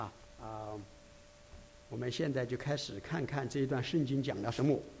我们现在就开始看看这一段圣经讲了什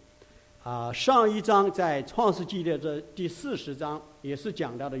么。上一章在创世纪的这第40章也是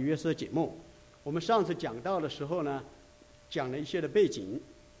讲到的约瑟解梦。我们上次讲到的时候呢，讲了一些的背景。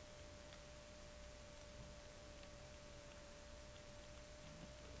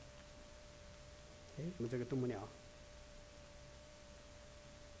我们这个动不了。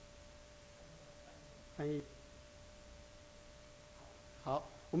翻译。好，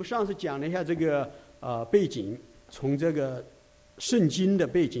我们上次讲了一下这个背景，从这个圣经的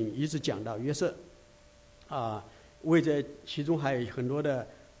背景一直讲到约瑟。为着其中还有很多的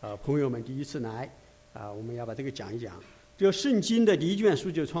朋友们第一次来我们要把这个讲一讲。这个圣经的第一卷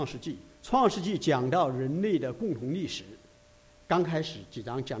书就是创世纪，创世纪讲到人类的共同历史。刚开始几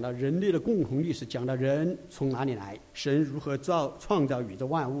章讲到人类的共同历史，讲到人从哪里来，神如何创造宇宙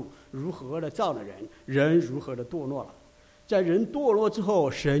万物，如何的造了人，人如何的堕落了。在人堕落之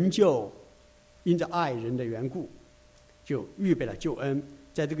后，神就因着爱人的缘故，就预备了救恩。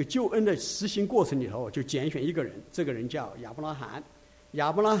在这个救恩的实行过程里头，就拣选一个人，这个人叫亚伯拉罕。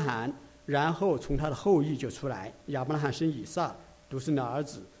亚伯拉罕，然后从他的后裔就出来。亚伯拉罕生以撒，独生的儿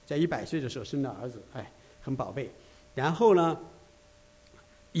子，在100岁的时候生了儿子，很宝贝。然后呢，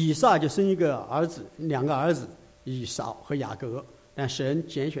以撒就生一个儿子，2个儿子，以扫和雅各。但神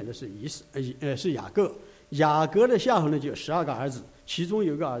拣选的是是雅各。雅各的下头呢就有12个儿子，其中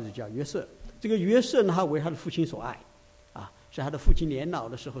有一个儿子叫约瑟。这个约瑟呢，他为他的父亲所爱，是他的父亲年老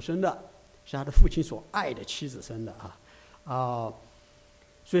的时候生的，是他的父亲所爱的妻子生的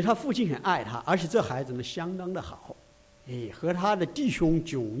所以他父亲很爱他，而且这孩子呢相当的好，和他的弟兄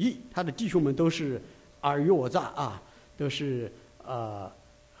迥异，他的弟兄们都是尔虞我诈都是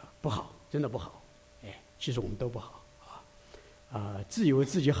不好，真的不好，其实我们都不好自以为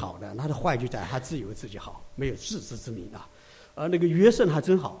自己好的，他的坏就在他自以为自己好，没有自知之明那个约瑟他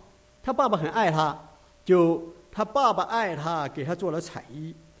真好，他爸爸很爱他，他爸爸爱他，给他做了彩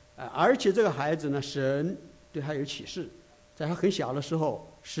衣而且这个孩子呢，神对他有启示，在他很小的时候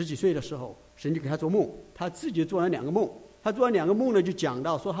，10几岁的时候，神就给他做梦，他自己做了2个梦。他做了2个梦呢，就讲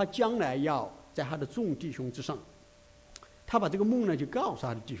到说他将来要在他的众弟兄之上。他把这个梦呢就告诉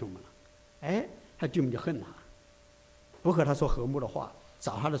他的弟兄们了，他弟兄们就恨他，不和他说和睦的话，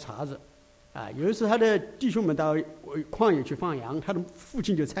找他的茬子有一次他的弟兄们到旷野去放羊，他的父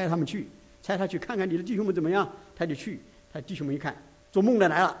亲就差他去看看你的弟兄们怎么样，他就去，他弟兄们一看做梦的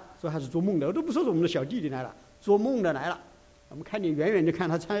来了，说他是做梦的，我都不说是我们的小弟弟来了，做梦的来了。我们看见远远就看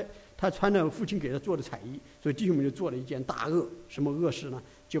他穿着父亲给他做的彩衣，所以弟兄们就做了一件大恶，什么恶事呢？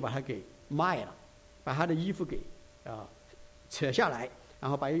就把他给卖了，把他的衣服给扯下来，然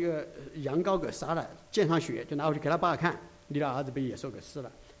后把一个羊羔给杀了，溅上血，就拿回去给他爸看，你的儿子被野兽给吃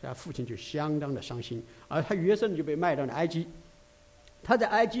了。他父亲就相当的伤心，而他约瑟就被卖到了埃及。他在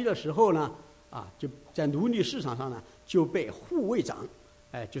埃及的时候呢就在奴隶市场上呢就被护卫长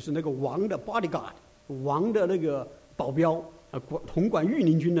就是那个王的 bodyguard， 王的那个保镖统管御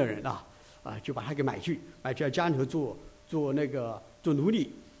林军的人就把他给买去家里头做奴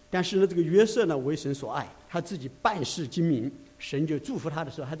隶。但是呢，这个约瑟呢为神所爱，他自己办事精明，神就祝福他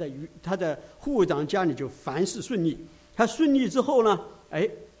的时候，他在护卫长家里就凡事顺利。他顺利之后呢，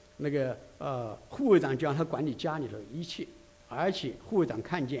护卫长就让他管理家里头一切，而且护卫长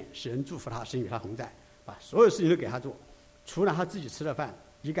看见神祝福他，神与他同在，把所有事情都给他做，除了他自己吃的饭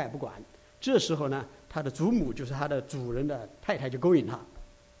一概不管。这时候呢，他的祖母就是他的主人的太太就勾引他，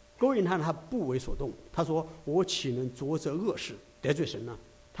他不为所动。他说：“我岂能做这恶事得罪神呢？”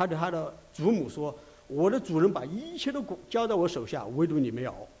他对他的祖母说：“我的主人把一切都交在我手下，唯独你没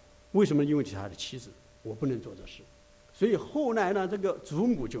有。为什么？因为你是他的妻子，我不能做这事。”所以后来呢，这个祖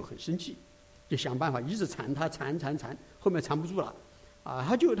母就很生气，就想办法一直缠他，缠，后面缠不住了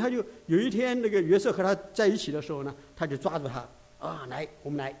他就有一天，那个约瑟和他在一起的时候呢，他就抓住他来，我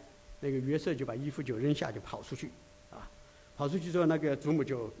们来。那个约瑟就把衣服就扔下，就跑出去跑出去之后，那个祖母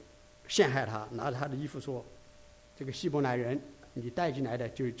就陷害他，拿着他的衣服说：“这个希伯来人，你带进来的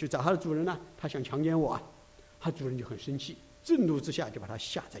就找他的主人他想强奸我他主人就很生气，震怒之下就把他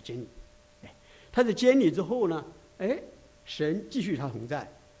下在监里。他在监里之后呢，神继续他同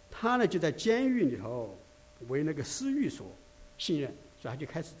在，他呢就在监狱里头为那个司狱所信任，所以他就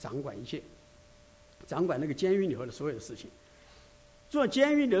开始掌管一切，掌管那个监狱里头的所有的事情。做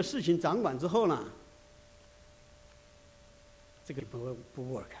监狱里的事情掌管之后呢，这个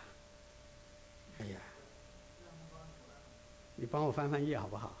不 work。你帮我翻页好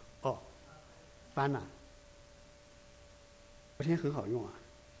不好？翻了。昨天很好用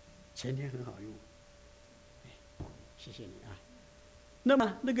前天很好用，谢谢你那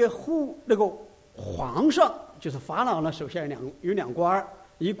么那个皇上就是法老呢，手下有两官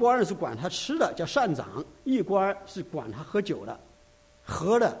一官是管他吃的，叫膳长；一官是管他喝酒的，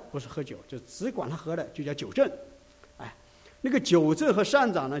喝的不是喝酒，就只管他喝的，就叫酒政。哎，那个酒政和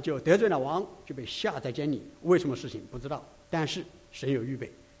膳长呢，就得罪了王，就被下在监里。为什么事情不知道，但是神有预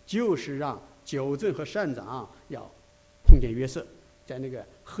备，就是让酒政和膳长要碰见约瑟，在那个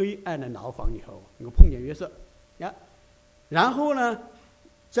黑暗的牢房里头能够碰见约瑟呀。然后呢，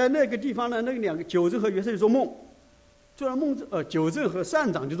在那个地方呢，那个两个酒政和约瑟就做梦。做了梦酒政和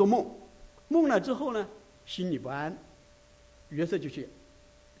膳长就做梦，梦了之后呢，心里不安，约瑟就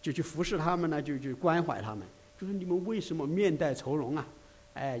去服侍他们呢，就去关怀他们，就说你们为什么面带愁容啊？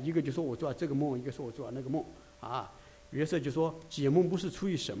哎，一个就说我做了这个梦，一个说我做了那个梦啊。约瑟就说解梦不是出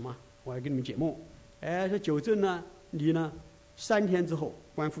于神吗？我要给你们解梦。哎，说酒政呢，你呢3天之后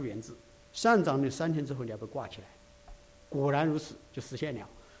官复原职，膳长呢3天之后你要被挂起来。果然如此，就实现了。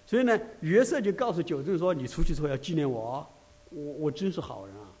所以呢，约瑟就告诉酒政说：“你出去之后要纪念我，我真是好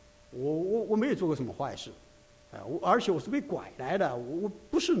人啊，我没有做过什么坏事，而且我是被拐来的，我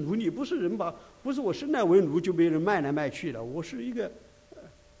不是奴隶，不是人不是我生来为奴就被人卖来卖去的，我是一个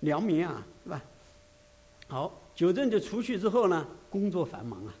良民啊，是吧？”好，酒政就出去之后呢，工作繁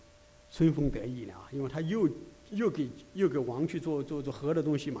忙啊，春风得意了啊，因为他又给王去做喝的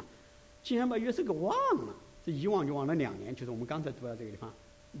东西嘛，竟然把约瑟给忘了，这一忘就忘了2年，就是我们刚才读到这个地方。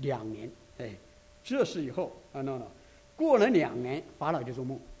2年，哎，这是以后过了2年，法老就做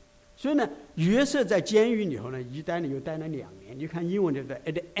梦。所以呢，约瑟在监狱里头呢，一待呢又待了2年。你看英文对不对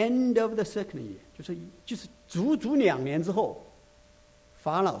 ？At the end of the second year， 就是足2年之后，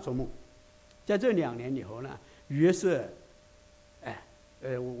法老做梦。在这2年以后呢，约瑟，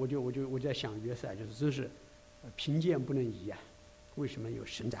我就在想约瑟就是真是贫贱不能移啊！为什么有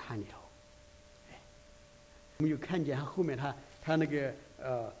神在汉里头？哎，我们有看见他后面他那个。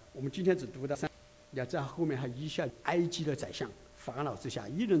我们今天只读到3，要在后面还一下埃及的宰相，法老之下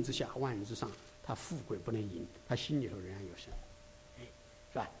，1人之下，万人之上，他富贵不能淫，他心里头仍然有神，哎，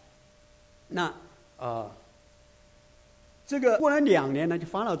是吧？那这个过了2年呢，就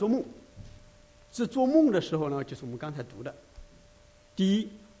法老做梦。这做梦的时候呢，就是我们刚才读的，第一，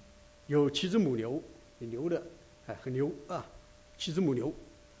有7只母牛，牛的，很牛啊，7只母牛，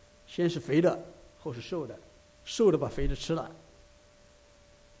先是肥的，后是瘦的，瘦的把肥的吃了。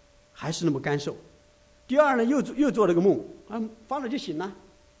还是那么干瘦。第二呢，又做了个梦啊，法老就醒了。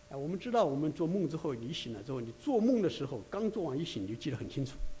我们知道，我们做梦之后，你醒了之后，你做梦的时候刚做完一醒，你就记得很清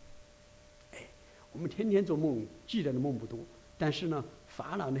楚。哎，我们天天做梦，记得的梦不多，但是呢，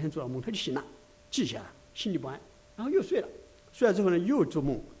法老那天做了梦，他就醒了，记起来了，心里不安，然后又睡了。睡了之后呢，又做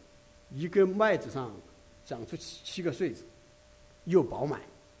梦，一根麦子上长出7个穗子，又饱满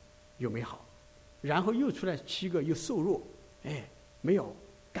又美好，然后又出来7个又瘦弱，哎，没有。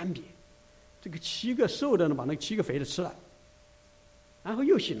干瘪，这个7个瘦的呢，把那7个肥的吃了，然后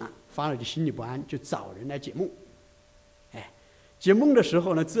又醒了，法老就心里不安，就找人来解梦。哎，解梦的时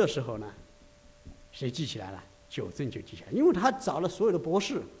候呢，这时候呢，谁记起来了？酒政就记起来，因为他找了所有的博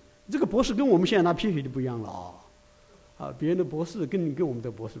士，这个博士跟我们现在拿 PhD 不一样了啊，别人的博士跟我们的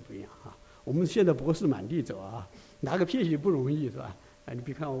博士不一样啊，我们现在博士满地走啊，拿个 PhD 不容易是吧？你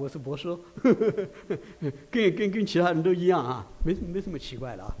别看我是博士，跟其他人都一样啊，没什么奇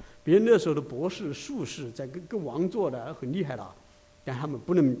怪的啊。别人那时候的博士、术士在跟王做的很厉害的，但他们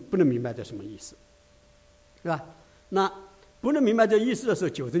不能明白这什么意思，是吧？那不能明白这意思的时候，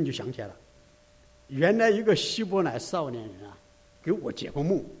酒政就想起来了，原来一个希伯来少年人啊，给我解过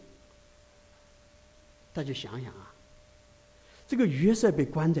梦。大家想想啊，这个约瑟被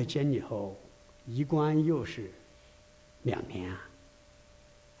关在监里后，一关又是2年啊。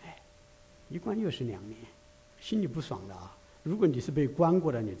一关又是2年，心里不爽的啊！如果你是被关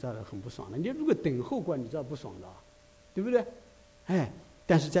过的，你知道很不爽的。你如果等候关，你知道不爽的，对不对？哎，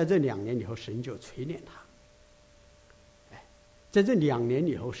但是在这2年以后，神就垂怜他。哎，在这2年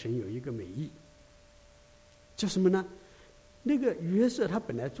以后，神有一个美意，叫什么呢？那个约瑟他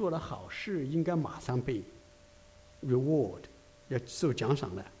本来做了好事，应该马上被 reward， 要受奖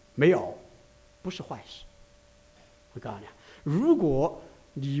赏的，没有，不是坏事。我告诉你，如果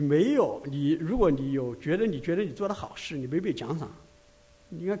如果你觉得你做的好事，你没被奖赏，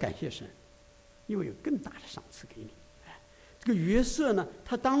你应该感谢神，因为有更大的赏赐给你。这个约瑟呢，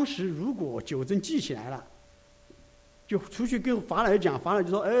他当时如果酒政记起来了，就出去跟法老讲，法老就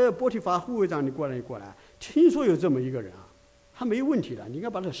说：“哎，波提乏护卫长，你过来，听说有这么一个人啊，他没问题的，你应该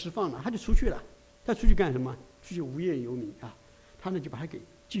把他释放了。”他就出去了，他出去干什么？出去无业游民啊。他呢就把他给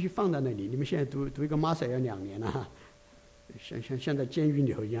继续放在那里。你们现在读一个玛撒要2年了。像在监狱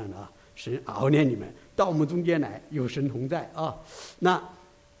里头一样的啊，神熬炼你们，到我们中间来，有神同在啊。那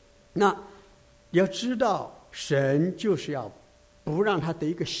你要知道，神就是要不让他得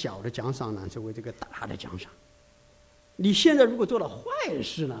一个小的奖赏呢，成为这个大的奖赏。你现在如果做了坏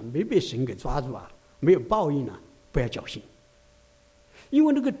事呢，没被神给抓住啊，没有报应呢，不要侥幸，因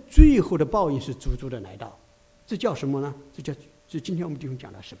为那个最后的报应是足足的来到。这叫什么呢？这今天我们弟兄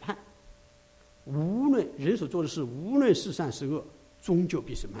讲的审判。无论人所做的事，无论是善是恶，终究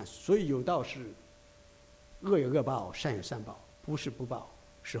必审判。所以有道是：恶有恶报，善有善报，不是不报，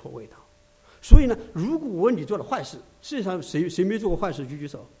时候未到。所以呢，如果你做了坏事，世界上谁没做过坏事？举举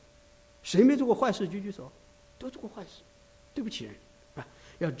手。谁没做过坏事？举举手。都做过坏事，对不起人啊！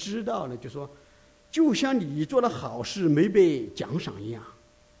要知道呢，就说，就像你做了好事没被奖赏一样，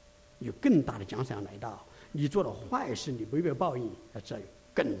有更大的奖赏来到。你做了坏事，你没被报应，这有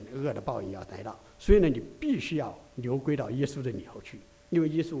更恶的报应要来到。所以呢，你必须要流归到耶稣的里头去，因为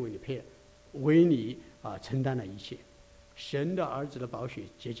耶稣为你承担了一切。神的儿子的宝血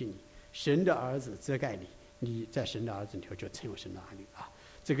洁净你，神的儿子遮盖你，你在神的儿子里头就成为神的儿女啊！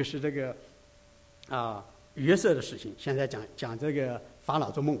这个是这个约瑟的事情。现在讲这个法老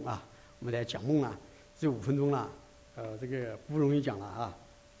做梦啊，我们来讲梦啊，只有5分钟了，这个不容易讲了啊。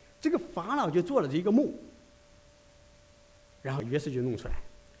这个法老就做了这个梦，然后约瑟就弄出来。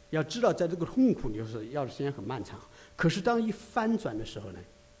要知道，在这个痛苦里头要的时间很漫长，可是当一翻转的时候呢，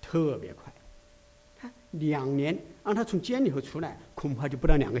特别快。他2年让他从监里头出来，恐怕就不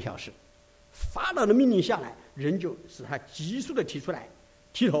到2个小时。法老的命令下来，人就使他急速的提出来，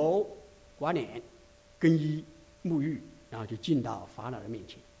剃头、刮脸、更衣、沐浴，然后就进到法老的面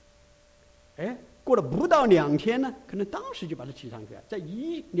前。过了不到2天呢，可能当时就把他提上去了。在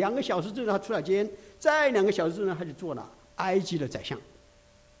2个小时之内他出了监，再2个小时之内他就做了埃及的宰相。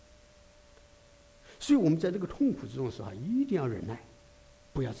所以我们在这个痛苦之中的时候一定要忍耐，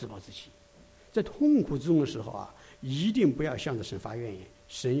不要自暴自弃。在痛苦之中的时候一定不要向着神发怨言，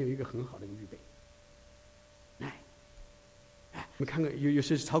神有一个很好的预备。我们看看有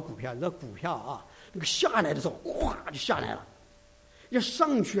时候是炒股票，你知道股票那个下来的时候，咵就下来了，要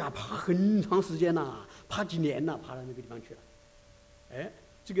上去爬很长时间爬几年爬到那个地方去了。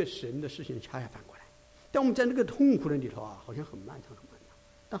这个神的事情恰恰反过来。但我们在那个痛苦的里头好像很漫长很漫长，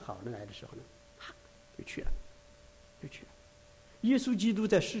但好的来的时候呢，就去了。耶稣基督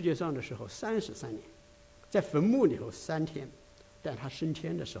在世界上的时候33年，在坟墓里头3天，但他升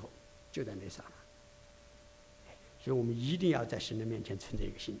天的时候就在那刹那。所以我们一定要在神的面前存着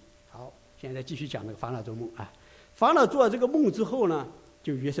一个心。好，现在继续讲那个法老做梦法老做了这个梦之后呢，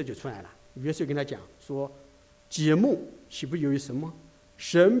约瑟就出来了。约瑟跟他讲说，解梦岂不由于什么？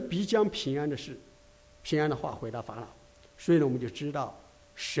神必将平安的话回到法老。所以呢，我们就知道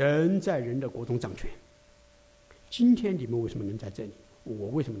神在人的国中掌权。今天你们为什么能在这里？我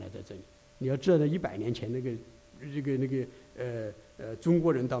为什么来在这里？你要知道，100年前中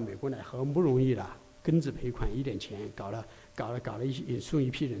国人到美国来很不容易的，庚子赔款1点钱，搞了送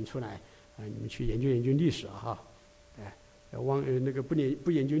一批人出来你们去研究研究历史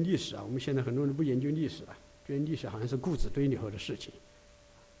不研究历史我们现在很多人不研究历史觉得历史好像是固执堆里头的事情，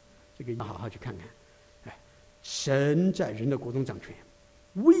这个要好好去看看。神在人的国中掌权。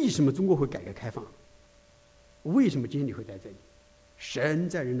为什么中国会改革开放？为什么今天你会在这里？神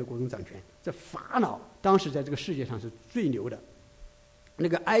在人的国中掌权。这法老当时在这个世界上是最牛的，那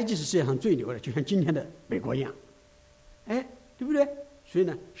个埃及是世界上最牛的，就像今天的美国一样，对不对？所以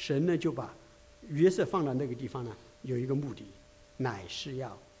呢，神呢就把约瑟放到那个地方呢，有一个目的，乃是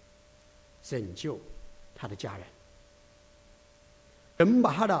要拯救他的家人。神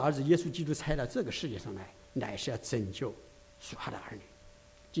把他的儿子耶稣基督差到这个世界上来，乃是要拯救属他的儿女。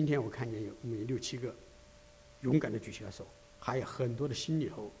今天我看见我们有6、7个勇敢的举起了手，还有很多的心里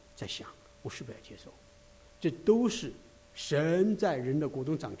头在想，我是不是要接受？这都是神在人的国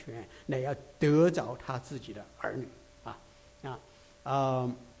中掌权，乃要得着他自己的儿女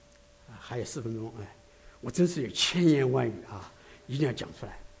还有4分钟，我真是有千言万语一定要讲出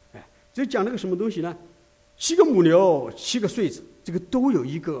来。这讲了个什么东西呢？7个母牛，7个穗子，这个都有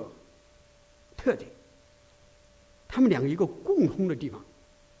一个特点，他们2个一个共通的地方。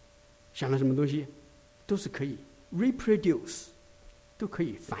想了什么东西？都是可以 reproduce， 都可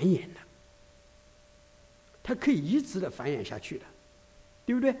以繁衍的，它可以一直的繁衍下去的，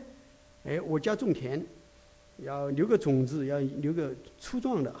对不对？我家种田，要留个种子，要留个粗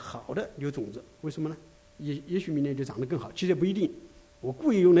壮的好的留种子，为什么呢？也许明年就长得更好，其实也不一定。我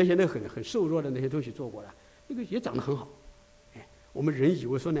故意用那些很瘦弱的那些东西做过的，那个也长得很好。我们人以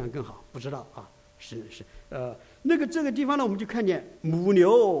为说那样更好，不知道是这个地方呢，我们就看见母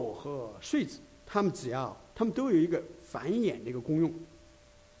牛和穗子，它们都有一个繁衍的一个功用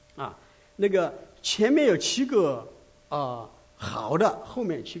那个前面有7个好的，后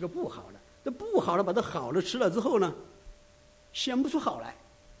面7个不好的。这不好的把这好的吃了之后呢，显不出好来，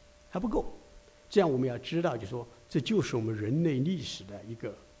还不够。这样我们要知道，就说这就是我们人类历史的一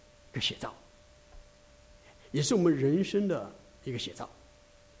个写照，也是我们人生的一个写照。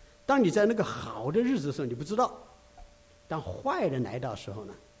当你在那个好的日子的时候，你不知道；当坏的来到的时候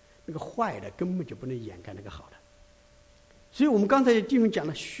呢，那个坏的根本就不能掩盖那个好的。所以我们刚才地方讲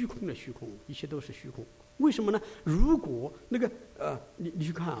了虚空的虚空，一切都是虚空。为什么呢？如果那个你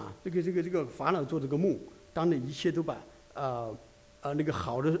去看啊，这个法老做这个梦，当那一切都把那个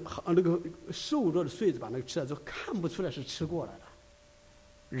好的那个瘦弱的穗子把那个吃了之后，看不出来是吃过了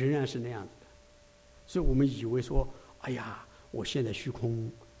的，仍然是那样子的。所以我们以为说，哎呀，我现在虚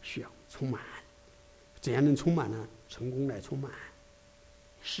空需要充满，怎样能充满呢？成功来充满，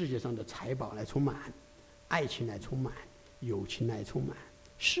世界上的财宝来充满，爱情来充满，友情来充满，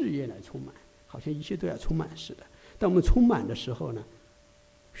事业来充满，好像一切都要充满似的。当我们充满的时候呢，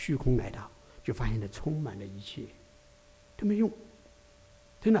虚空来到，就发现了充满了一切都没用，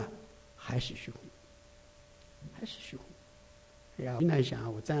真的还是虚空，还是虚空。哎呀，经常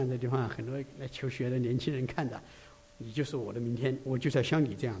想，我站在这地方，很多来求学的年轻人看着，你就是我的明天，我就是要像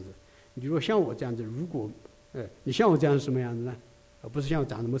你这样子。你如果像我这样子，如果你像我这样是什么样子呢？不是像我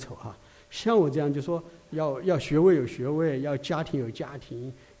长那么丑哈，像我这样就说要学位有学位，要家庭有家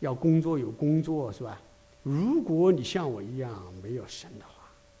庭，要工作有工作，是吧？如果你像我一样没有神的话，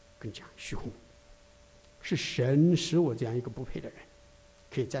跟你讲虚空，是神使我这样一个不配的人，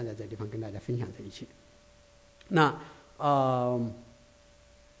可以站在这地方跟大家分享这一切。那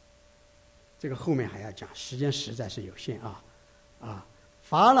这个后面还要讲，时间实在是有限啊。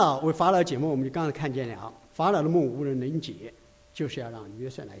法老为法老解梦，我们就刚才看见了啊，法老的梦无人能解，就是要让约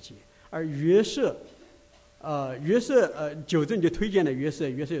瑟来解。而约瑟九正就推荐了约瑟，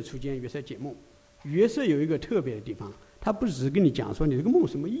约瑟出监，约瑟解梦。约瑟有一个特别的地方，他不只是跟你讲说你这个梦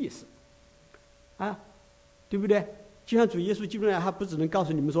什么意思啊，对不对？就像主耶稣基督来，他不只能告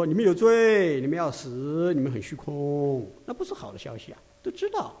诉你们说你们有罪，你们要死，你们很虚空，那不是好的消息啊。都知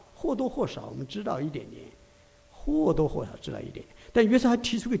道或多或少我们知道一点点，或多或少知道一点。但约瑟还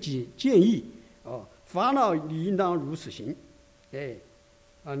提出个建议法老你应当如此行。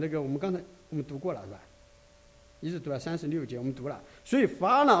那个我们刚才我们读过了是吧？一直读了36节，我们读了。所以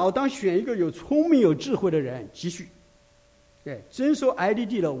法老当选一个有聪明有智慧的人继续，征收埃及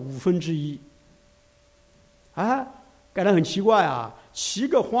地的1/5感到很奇怪啊，7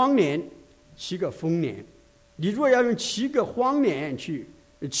个荒年，7个丰年。你如果要用7个荒年去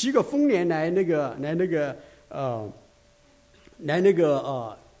，7个丰年来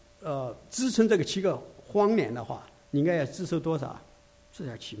支撑这个7个荒年的话，你应该要支收多少？至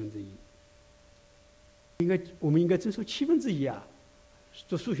少1/7。我们应该征收1/7啊！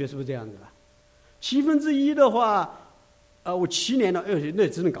做数学是不是这样子啊？1/7的话，我7年了，那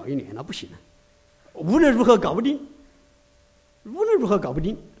只能搞1年了，不行了。无论如何搞不定，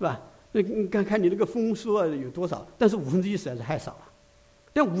是吧？那看你那个丰收有多少，但是1/5实在是太少了。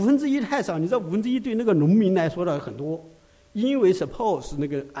但1/5太少，你知道1/5对那个农民来说的很多，因为 suppose 那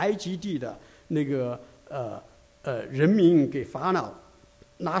个埃及地的那个人民给法老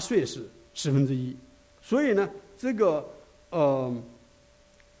纳税是1/10，所以呢，这个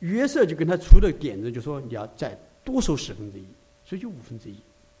约瑟就跟他出的点子，就说你要再多收1/10，所以就1/5，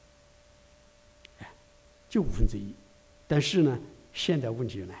就1/5。但是呢，现在问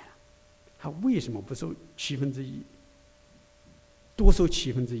题就来了，他为什么不收1/7，多收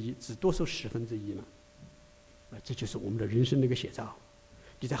1/7，只多收1/10呢？这就是我们的人生的一个写照。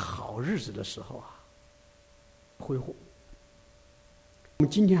你在好日子的时候啊，挥霍。我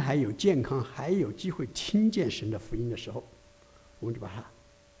们今天还有健康，还有机会听见神的福音的时候，我们就把它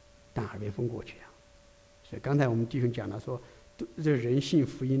当耳边风过去啊。所以刚才我们弟兄讲了说，这人信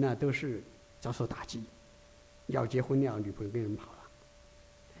福音呢，都是遭受打击，要结婚了，女朋友跟人跑了，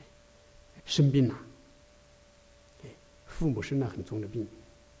生病了，父母生了很重的病，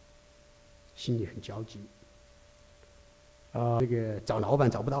心里很焦急。这个找老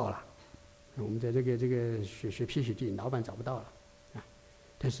板找不到了，我们在这个学 PhD， 老板找不到了啊。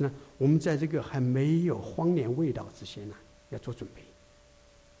但是呢，我们在这个还没有荒年未到之前呢，要做准备。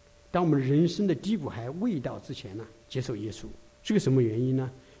当我们人生的低谷还未到之前呢，接受耶稣，是个什么原因呢？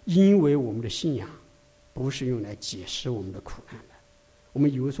因为我们的信仰不是用来解释我们的苦难的。我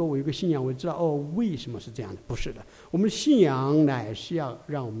们以为说我有个信仰，我知道为什么是这样的，不是的。我们的信仰乃是要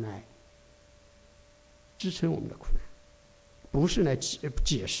让我们来支撑我们的苦难。不是来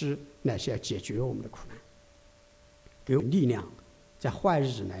解释，乃是要解决我们的苦难，给我们力量，在坏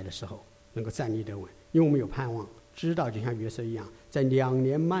日子来的时候能够站立得稳。因为我们有盼望，知道就像约瑟一样，在2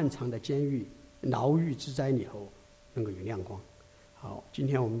年漫长的监狱牢狱之灾里头能够有亮光。好，今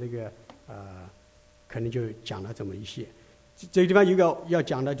天我们这个可能就讲了这么一些。这个地方有一个要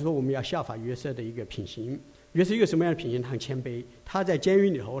讲的，就是说我们要效法约瑟的一个品行。约瑟一个什么样的品行？他很谦卑，他在监狱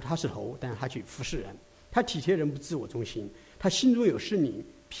里头他是头，但是他去服侍人，他体贴人不自我中心，他心中有圣灵，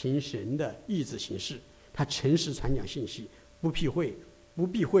凭神的意志行事，他诚实传讲信息，不避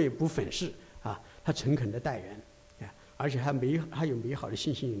讳，不粉饰啊，他诚恳的待人啊，而且还有美好的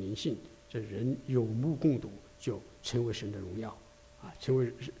信心与灵性，这人有目共睹，就成为神的荣耀啊，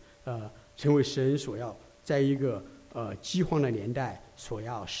成为神所要在一个饥荒的年代所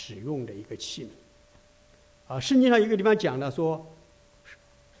要使用的一个器皿。圣经上一个地方讲了说，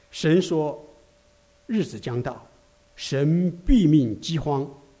神说日子将到，神必命令饥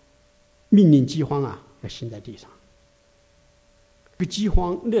荒要行在地上。这个饥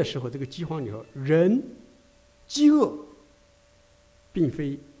荒，那时候这个饥荒里头，人饥饿，并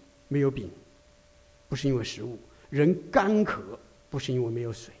非没有饼，不是因为食物；人干渴，不是因为没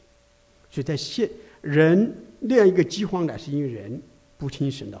有水。所以在人那样一个饥荒呢，是因为人不听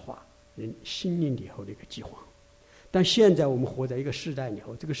神的话，人心灵里头的一个饥荒。但现在我们活在一个世代里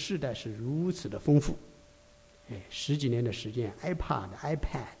头，这个世代是如此的丰富，10几年的时间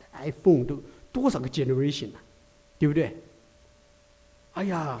 ，iPad、iPhone 都多少个 generation 呢，对不对？哎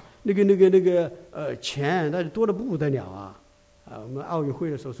呀，那个钱那多得不得了啊！我们奥运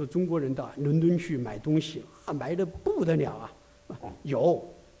会的时候说中国人到伦敦去买东西啊，买得不得了啊！有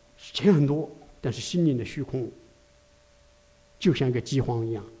钱很多，但是心灵的虚空就像一个饥荒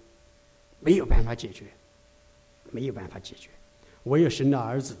一样，没有办法解决。唯有神的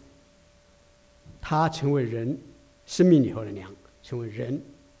儿子，他成为人生命里头的粮，成为人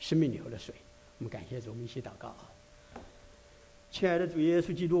生命里头的水。我们感谢主，我们一起祷告啊！亲爱的主耶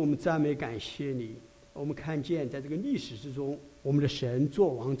稣基督，我们赞美感谢你。我们看见在这个历史之中，我们的神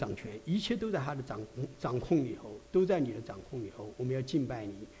作王掌权，一切都在他的掌控里头，都在你的掌控里头。我们要敬拜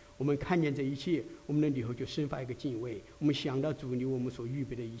你。我们看见这一切，我们的里头就生发一个敬畏。我们想到主你我们所预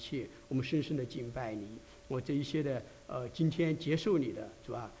备的一切，我们深深的敬拜你。我这一些的今天接受你的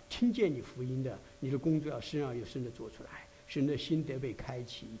主啊，听见你福音的，你的工作要深而又深的做出来，神的心得被开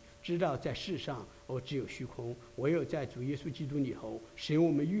启，知道在世上只有虚空，唯有在主耶稣基督里头，神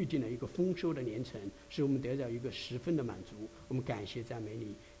我们预定了一个丰收的年程，使我们得到一个十分的满足。我们感谢赞美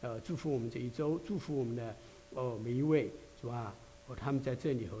你，祝福我们这一周，祝福我们的每一位主啊，他们在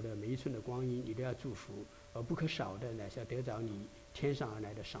这里头的每一寸的光阴，你都要祝福，不可少的乃是要得着你天上而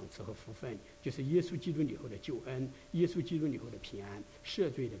来的赏赐和福分，就是耶稣基督里头的救恩，耶稣基督里头的平安，赦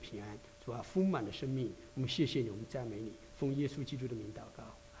罪的平安，主啊，丰满的生命。我们谢谢你，我们赞美你，奉耶稣基督的名祷告。